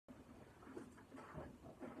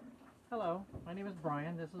Hello, my name is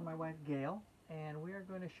Brian. This is my wife Gail, and we are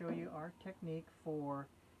going to show you our technique for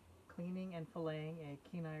cleaning and filleting a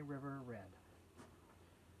Kenai River red.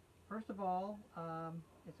 First of all,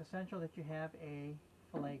 it's essential that you have a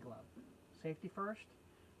fillet glove. Safety first.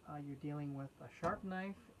 You're dealing with a sharp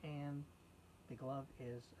knife, and the glove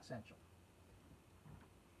is essential.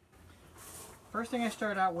 First thing I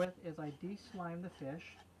start out with is I de-slime the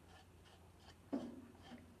fish,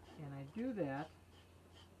 and I do that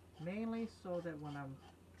mainly so that when I'm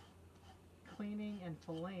cleaning and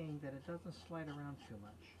filleting that it doesn't slide around too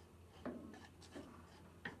much.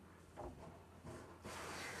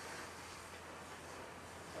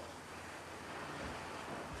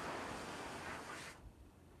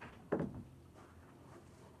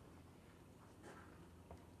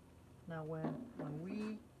 Now when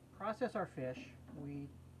we process our fish, we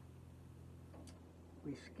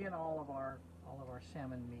skin all of our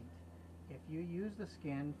salmon meat. If you use the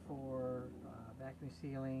skin for vacuum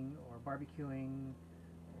sealing or barbecuing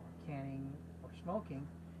or canning or smoking,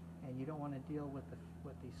 and you don't want to deal with the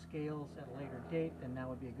scales at a later date, then now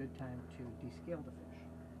would be a good time to descale the fish.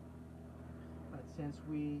 But since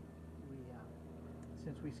we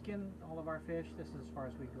skin all of our fish, this is as far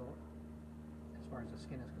as we go as far as the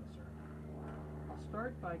skin is concerned. I'll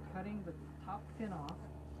start by cutting the top fin off,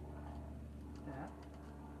 that,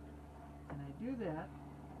 and I do that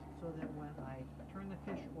so that when I turn the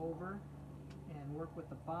fish over and work with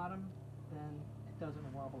the bottom, then it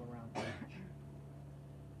doesn't wobble around too much.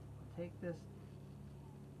 I'll take this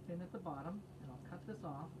fin at the bottom and I'll cut this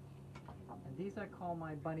off, and these I call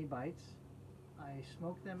my bunny bites. I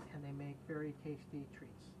smoke them and they make very tasty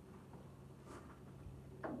treats.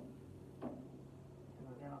 And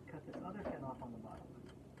then I'll cut this other fin off on the bottom.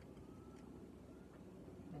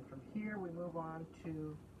 And from here we move on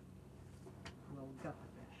to, we'll gut the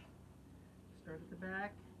fish. Start at the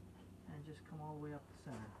back and just come all the way up the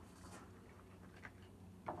center.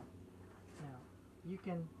 Now, you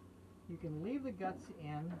can leave the guts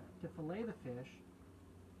in to fillet the fish,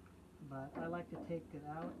 but I like to take it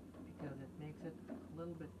out because it makes it a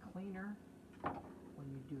little bit cleaner when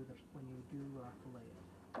you do fillet it.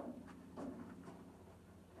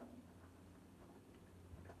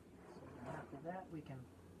 So after that, we can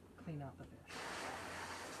clean out the fish.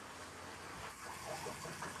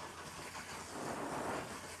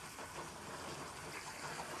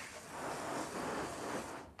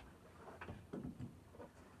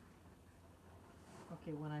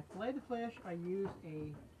 Okay, when I fillet the fish, I use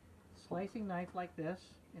a slicing knife like this.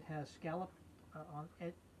 It has scallop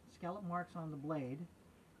marks on the blade,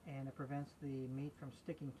 and it prevents the meat from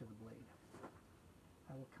sticking to the blade.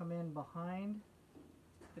 I will come in behind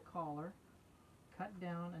the collar, cut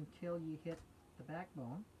down until you hit the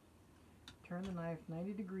backbone. Turn the knife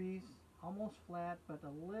 90 degrees, almost flat, but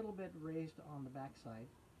a little bit raised on the backside,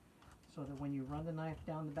 so that when you run the knife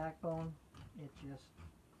down the backbone, it just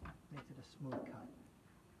makes it a smooth cut.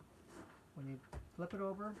 When you flip it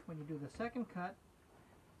over, when you do the second cut,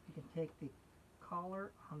 you can take the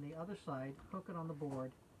collar on the other side, hook it on the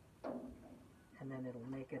board, and then it'll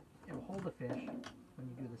hold the fish when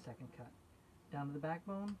you do the second cut. Down to the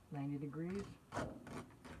backbone, 90 degrees, and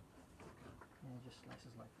it just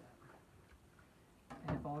slices like that.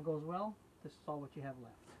 And if all goes well, this is all what you have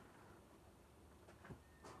left.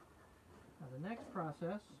 Now the next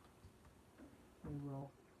process, we will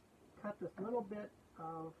cut this little bit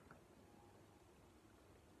of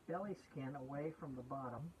belly skin away from the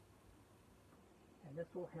bottom, and this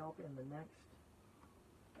will help in the next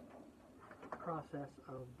process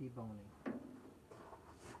of deboning.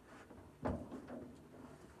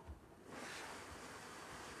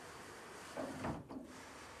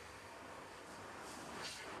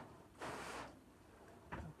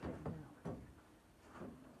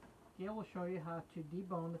 Gail will show you how to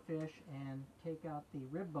debone the fish and take out the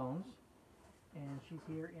rib bones, and she's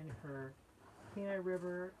here in her Kenai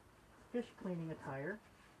River fish cleaning attire,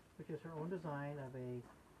 which is her own design of a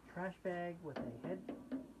trash bag with a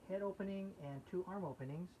head opening and 2 arm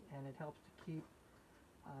openings, and it helps to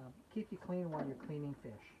keep you clean while you're cleaning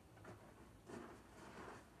fish.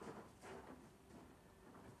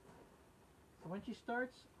 So when she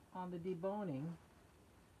starts on the deboning,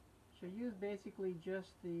 she'll use basically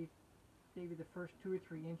just maybe the first 2 or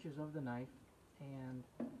 3 inches of the knife, and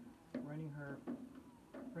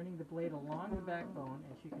running the blade along the backbone,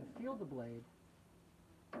 and she can feel the blade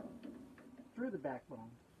through the backbone.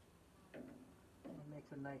 It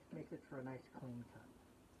makes it for a nice clean cut.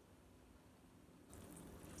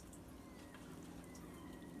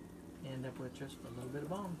 End up with just a little bit of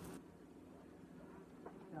bone.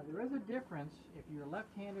 Now there is a difference if you're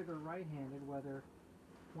left-handed or right-handed, whether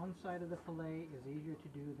one side of the fillet is easier to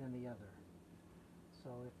do than the other. So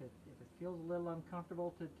if it feels a little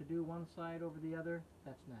uncomfortable to do one side over the other,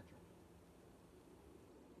 that's natural.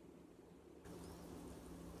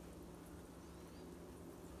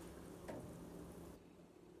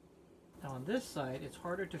 Now on this side, it's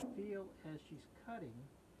harder to feel as she's cutting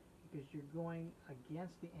because you're going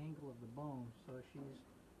against the angle of the bone, so she's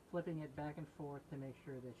flipping it back and forth to make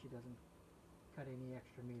sure that she doesn't cut any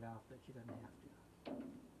extra meat off that she doesn't have to.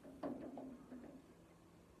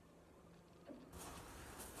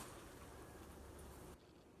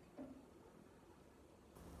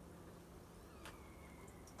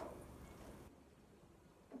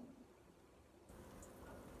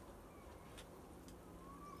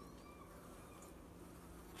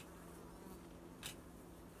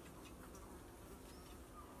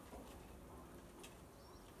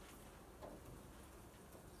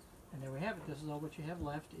 And there we have it. This is all what you have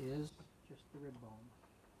left is just the rib bone.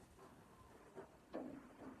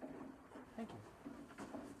 Thank you.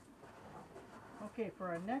 Okay, for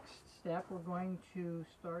our next step, we're going to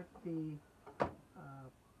start the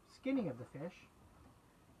skinning of the fish.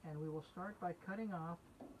 And we will start by cutting off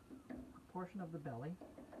a portion of the belly.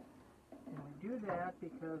 And we do that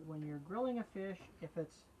because when you're grilling a fish, if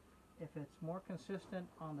it's more consistent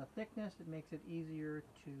on the thickness, it makes it easier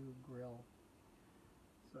to grill.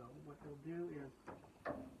 So what we'll do is,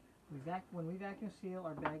 when we vacuum seal,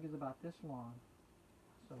 our bag is about this long.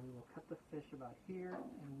 So we will cut the fish about here,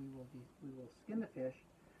 and we will skin the fish.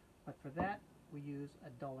 But for that, we use a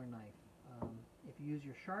duller knife. If you use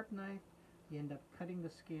your sharp knife, you end up cutting the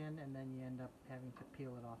skin, and then you end up having to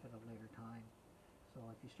peel it off at a later time. So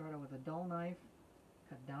if you start out with a dull knife,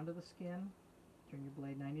 cut down to the skin, turn your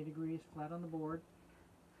blade 90 degrees flat on the board,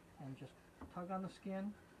 and just tug on the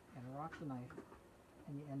skin and rock the knife,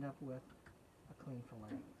 and you end up with a clean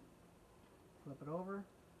fillet. Flip it over,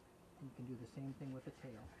 and you can do the same thing with the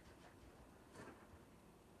tail.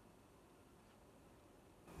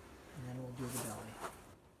 And then we'll do the belly.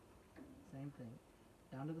 Same thing.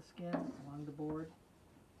 Down to the skin, along the board,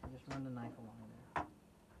 and just run the knife along there.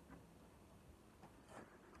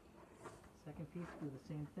 Second piece, do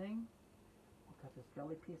the same thing. We'll cut this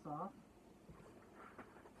belly piece off.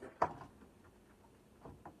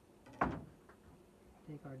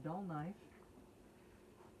 Take our dull knife,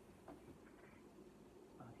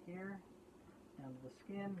 about here, down to the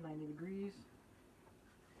skin, 90 degrees,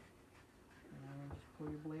 and just pull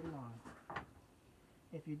your blade along.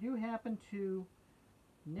 If you do happen to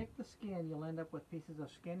nick the skin, you'll end up with pieces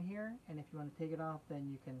of skin here, and if you want to take it off, then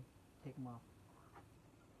you can take them off.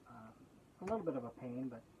 It's a little bit of a pain,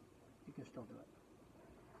 but you can still do it.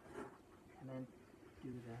 And then do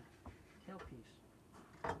the tail piece.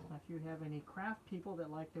 Now, if you have any craft people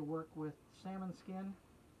that like to work with salmon skin,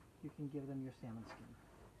 you can give them your salmon skin.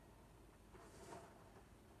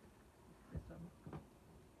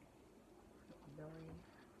 Belly.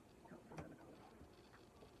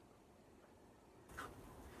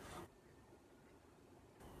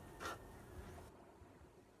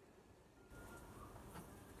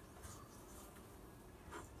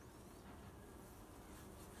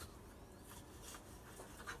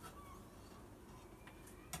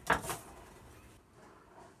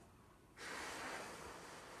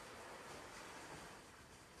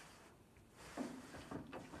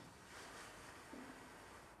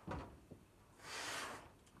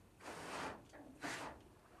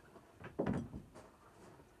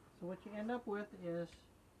 So what you end up with is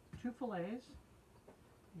 2 fillets.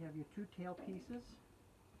 You have your 2 tail pieces.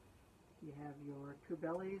 You have your 2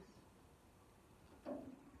 bellies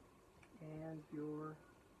and your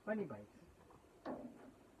bunny bites.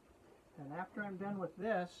 And after I'm done with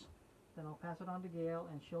this, then I'll pass it on to Gail,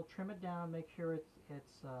 and she'll trim it down, make sure it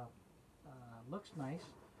looks nice.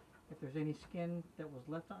 If there's any skin that was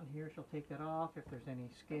left on here, she'll take that off. If there's any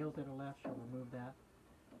scales that are left, she'll remove that.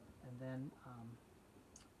 And then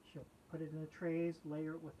she'll put it in the trays,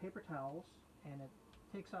 layer it with paper towels, and it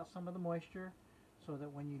takes out some of the moisture so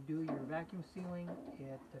that when you do your vacuum sealing,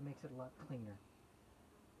 it makes it a lot cleaner.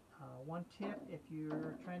 One tip, if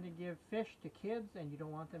you're trying to give fish to kids and you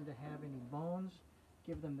don't want them to have any bones,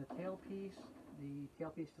 give them the tail piece. The tail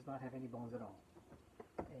piece does not have any bones at all.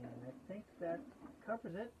 And I think that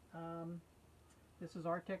covers it. This is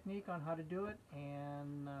our technique on how to do it,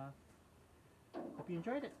 and hope you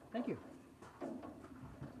enjoyed it. Thank you.